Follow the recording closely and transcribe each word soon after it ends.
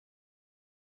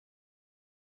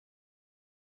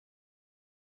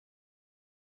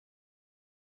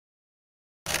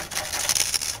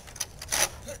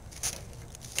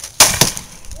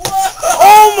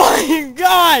my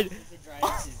god!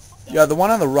 Yeah, the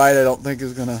one on the right I don't think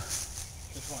is gonna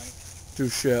Which one? do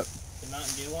shit. The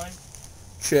Mountain Dew one?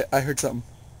 Shit, I heard something.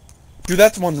 Dude,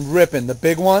 that's one ripping. The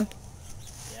big one?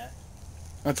 Yeah.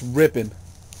 That's ripping.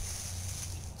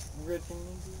 Ripping,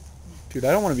 dude,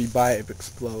 I don't want to be by it if it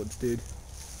explodes, dude.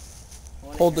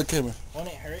 Hold the camera. Won't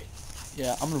it hurt?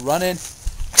 Yeah, I'm gonna run in.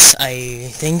 I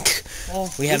think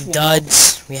Oh, we have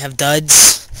duds. We have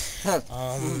duds.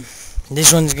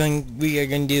 This one's we are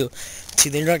going to do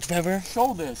chili Dr. Pepper.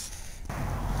 Show this.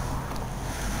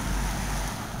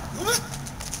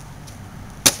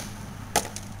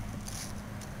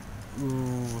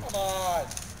 Ooh.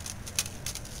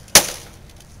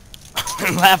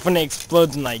 Come on. Laugh when it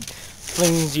explodes and like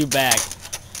flings you back.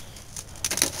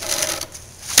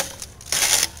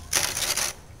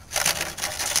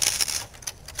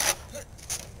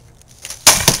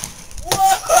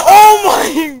 Oh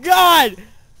my god!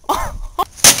 Oh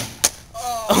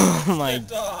my.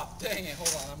 Dang it,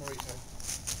 hold on, I'm reaching.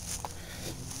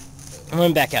 I'm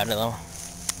going back out though.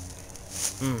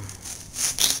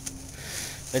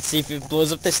 Let's see if it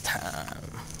blows up this time.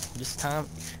 This time.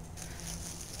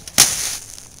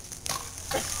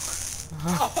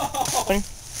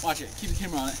 Watch it, keep the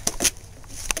camera on it.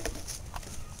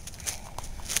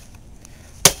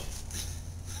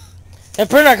 That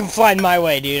printer can fly my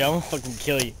way, dude. I'm gonna fucking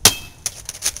kill you.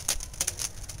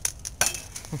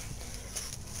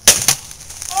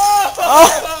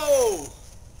 Oh!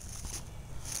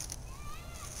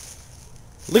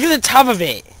 Look at the top of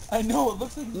it. I know, it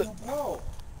looks like it's gonna blow.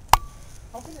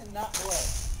 How can it not blow?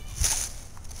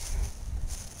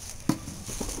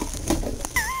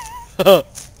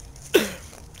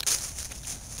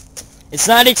 It's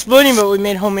not exploding, but we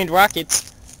made homemade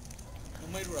rockets.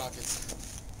 Homemade rockets.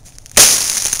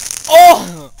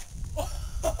 Oh!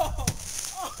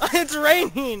 It's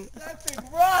raining. That thing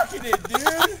rocketed,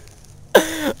 dude.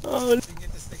 Oh. You can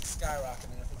get this thing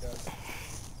skyrocketing if it does.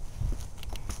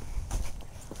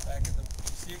 Back in the. You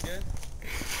see it good?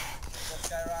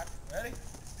 Skyrocket. Ready?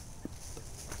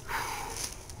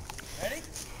 Ready?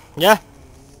 Yeah.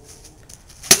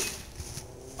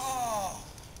 Oh.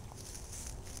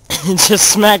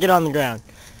 Just smack it on the ground.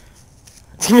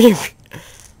 Come here.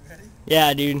 Ready?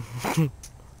 Yeah, dude.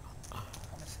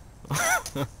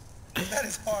 That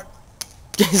is hard.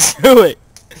 Just do it.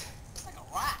 It's like a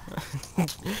rock.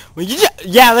 Well,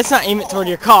 yeah, let's not aim it toward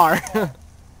your car.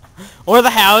 Or the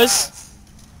house.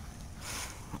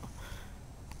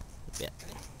 Yeah.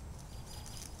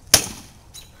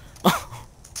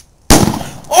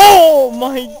 Oh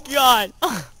my god.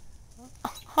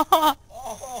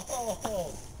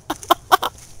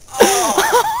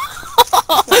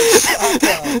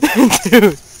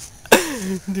 Dude.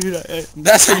 Dude,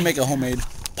 That's how you make a homemade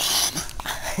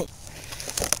bomb.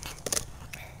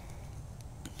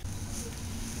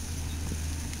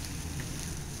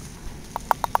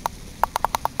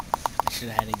 should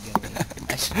have had it go.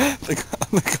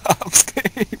 The cops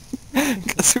came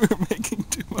because we were making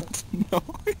too much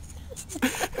noise.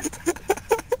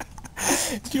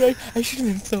 Dude, I should have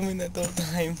been filming that the whole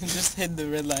time and just hit the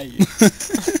red light.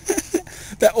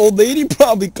 That old lady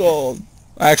probably called.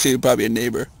 Actually, probably a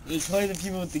neighbor. It's probably the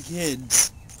people with the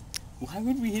kids. Why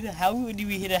would we hit a? How would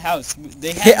we hit a house?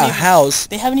 They Hit a house?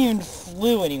 They haven't even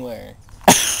flew anywhere.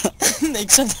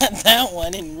 Except that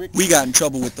one and Rick. We got in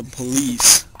trouble with the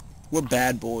police. We're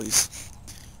bad boys.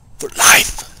 For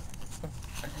life.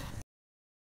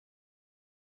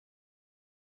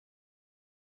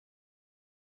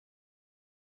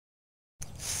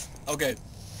 Okay.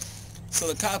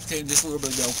 So the cops came just a little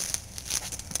bit ago.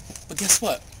 But guess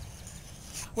what?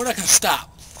 We're not going to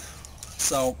stop.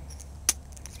 So,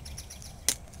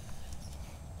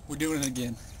 we're doing it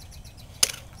again.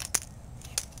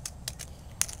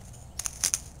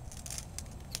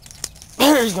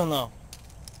 He's going low.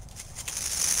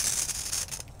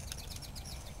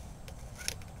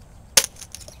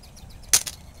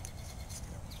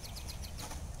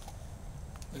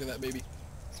 Look at that baby.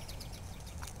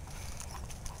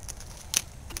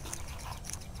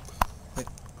 Wait.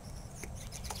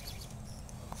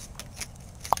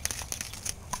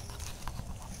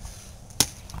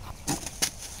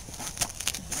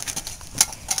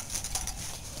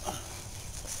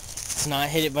 Let's not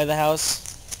hit it by the house.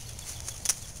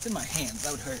 It's in my hands.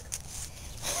 That would hurt.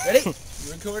 Ready?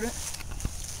 You record it?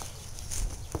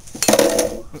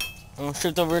 I'm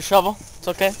tripped over a shovel. It's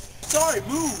okay. Sorry,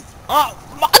 move! Oh,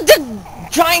 the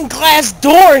giant glass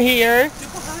door here! Get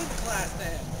behind the glass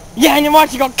then. Yeah, and you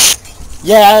watch it go.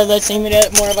 Yeah, let's aim it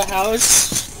at more of a house.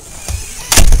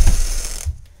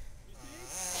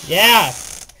 Yeah!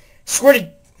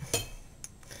 Squirted.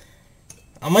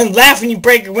 I'm gonna laugh when you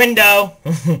break your window.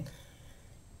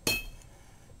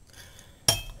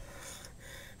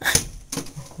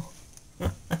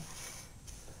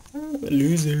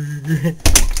 Loser. I'm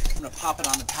gonna pop it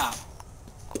on the top.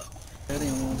 They're the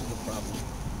only ones with a problem.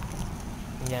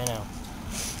 Yeah, I know.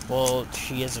 Well,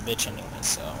 she is a bitch anyway,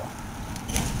 so...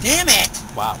 Damn it!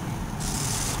 Wow.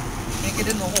 Can't get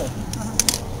in the hole.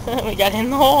 We got in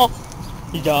the hole.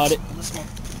 You got it. I'm gonna smoke.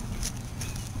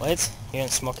 What? You're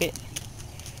gonna smoke it?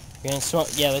 You're gonna smoke?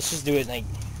 Yeah, let's just do it like...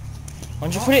 Why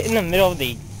don't you put it in the middle of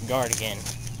the yard again?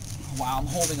 Wow, I'm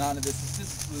holding on to this. If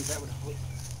this is loose, that would help.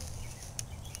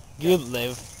 You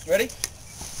live. Ready?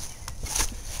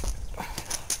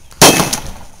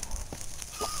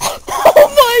 Oh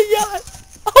my god!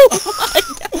 Oh my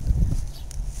god!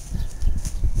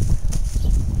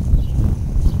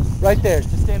 Right there.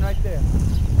 Just stand right there.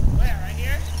 Where? Right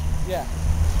here? Yeah.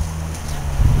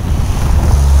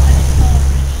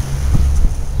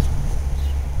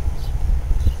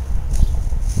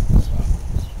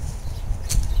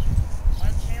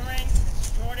 I'm Cameron,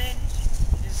 Jordan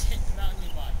is hitting the mountain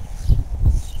bike.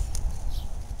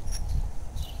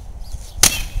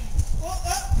 Oh!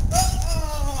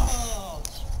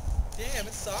 Damn,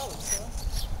 it's solid, son.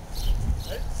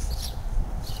 Right?